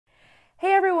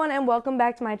everyone and welcome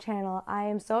back to my channel. I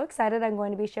am so excited. I'm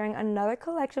going to be sharing another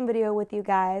collection video with you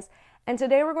guys, and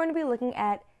today we're going to be looking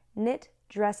at knit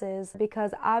dresses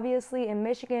because obviously in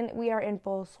Michigan we are in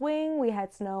full swing. We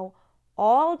had snow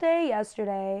all day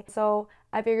yesterday, so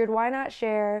I figured why not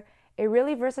share a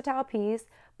really versatile piece,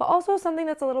 but also something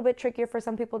that's a little bit trickier for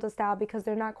some people to style because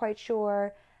they're not quite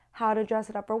sure how to dress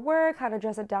it up for work, how to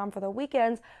dress it down for the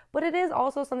weekends, but it is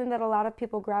also something that a lot of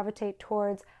people gravitate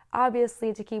towards,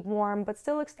 obviously to keep warm, but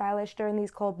still look stylish during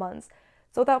these cold months.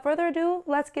 So without further ado,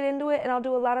 let's get into it, and I'll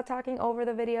do a lot of talking over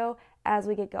the video as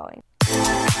we get going.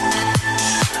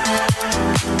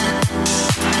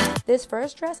 This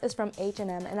first dress is from H&M,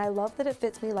 and I love that it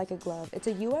fits me like a glove. It's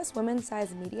a US women's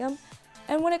size medium,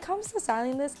 and when it comes to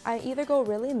styling this, I either go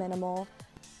really minimal,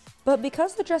 but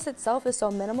because the dress itself is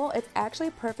so minimal, it's actually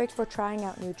perfect for trying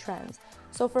out new trends.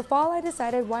 So for fall, I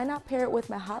decided why not pair it with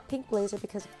my hot pink blazer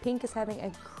because pink is having a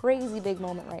crazy big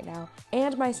moment right now,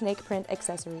 and my snake print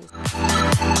accessories.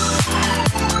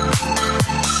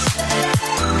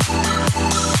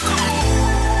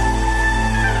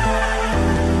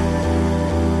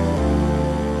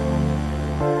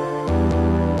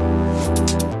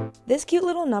 This cute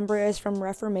little number is from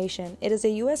Reformation. It is a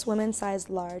US women's size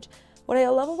large. What I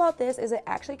love about this is it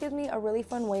actually gives me a really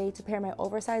fun way to pair my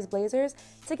oversized blazers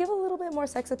to give a little bit more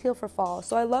sex appeal for fall.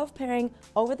 So I love pairing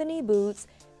over the knee boots,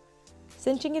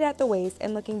 cinching it at the waist,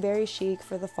 and looking very chic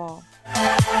for the fall.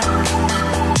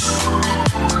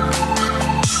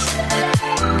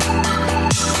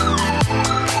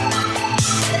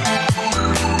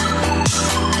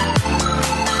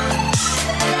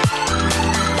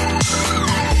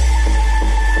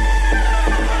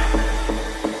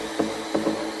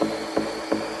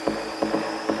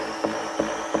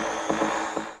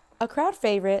 A crowd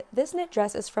favorite, this knit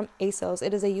dress is from ASOS.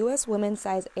 It is a US women's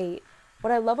size 8.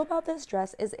 What I love about this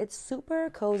dress is it's super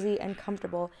cozy and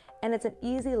comfortable, and it's an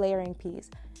easy layering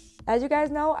piece. As you guys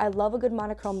know, I love a good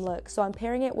monochrome look, so I'm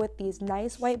pairing it with these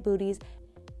nice white booties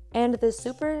and this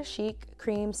super chic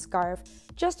cream scarf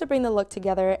just to bring the look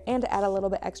together and to add a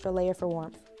little bit extra layer for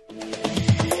warmth.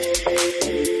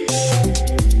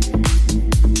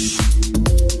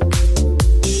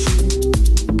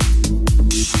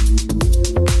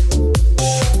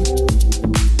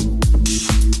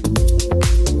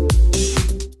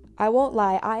 I won't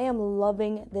lie, I am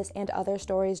loving this and other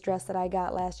stories dress that I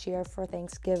got last year for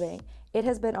Thanksgiving. It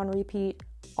has been on repeat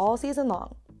all season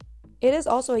long. It is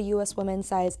also a US women's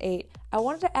size 8. I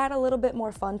wanted to add a little bit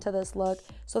more fun to this look,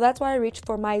 so that's why I reached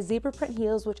for my zebra print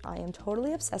heels, which I am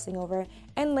totally obsessing over,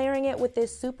 and layering it with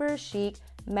this super chic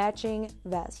matching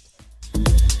vest.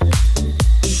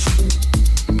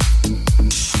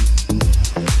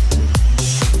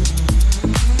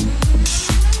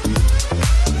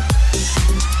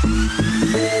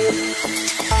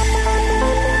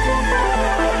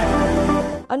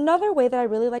 Another way that I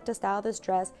really like to style this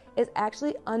dress is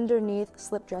actually underneath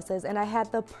slip dresses, and I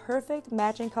had the perfect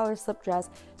matching color slip dress,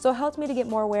 so it helped me to get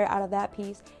more wear out of that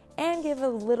piece and give a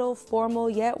little formal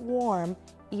yet warm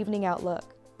evening out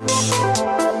look.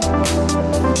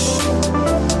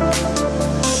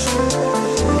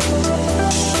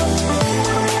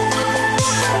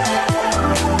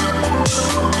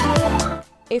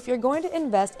 If you're going to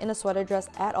invest in a sweater dress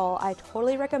at all, I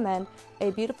totally recommend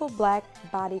a beautiful black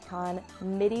bodycon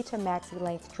midi to maxi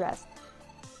length dress.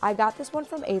 I got this one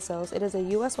from ASOS. It is a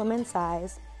US women's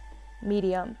size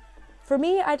medium. For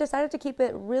me, I decided to keep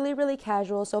it really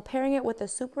casual, so pairing it with a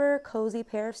super cozy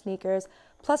pair of sneakers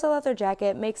plus a leather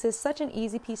jacket makes this such an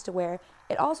easy piece to wear.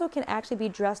 It also can actually be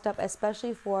dressed up,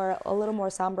 especially for a little more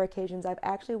somber occasions. I've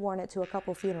actually worn it to a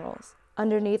couple funerals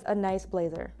underneath a nice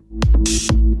blazer.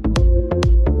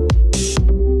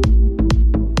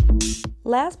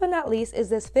 Last but not least is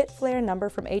this Fit Flare number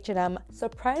from H&M.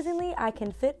 Surprisingly, I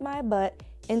can fit my butt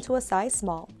into a size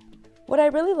small. What I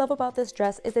really love about this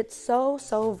dress is it's so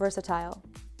versatile.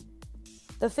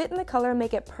 The fit and the color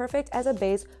make it perfect as a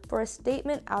base for a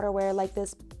statement outerwear like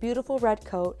this beautiful red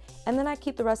coat, and then I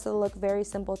keep the rest of the look very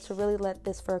simple to really let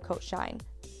this fur coat shine.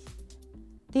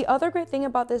 The other great thing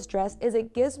about this dress is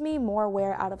it gives me more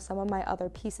wear out of some of my other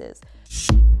pieces.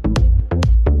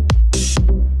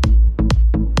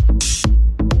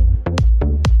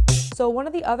 So one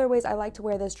of the other ways I like to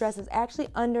wear this dress is actually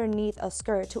underneath a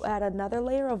skirt to add another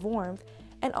layer of warmth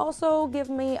and also give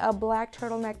me a black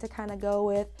turtleneck to kind of go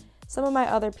with some of my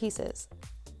other pieces.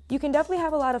 You can definitely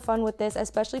have a lot of fun with this,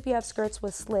 especially if you have skirts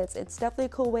with slits. It's definitely a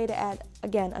cool way to add,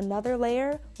 again, another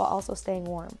layer while also staying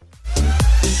warm.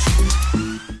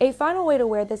 A final way to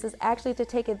wear this is actually to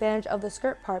take advantage of the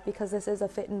skirt part because this is a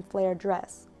fit and flare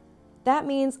dress. That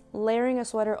means layering a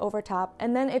sweater over top,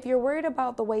 and then if you're worried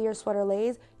about the way your sweater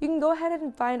lays, you can go ahead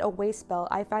and find a waist belt.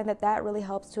 I find that really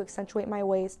helps to accentuate my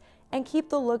waist and keep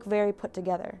the look very put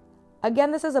together.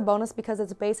 Again, this is a bonus because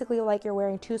it's basically like you're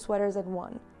wearing two sweaters in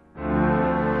one.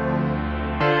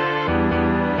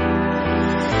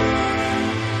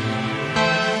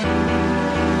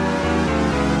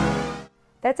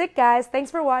 That's it, guys.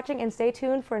 Thanks for watching and stay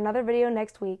tuned for another video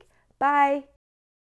next week. Bye!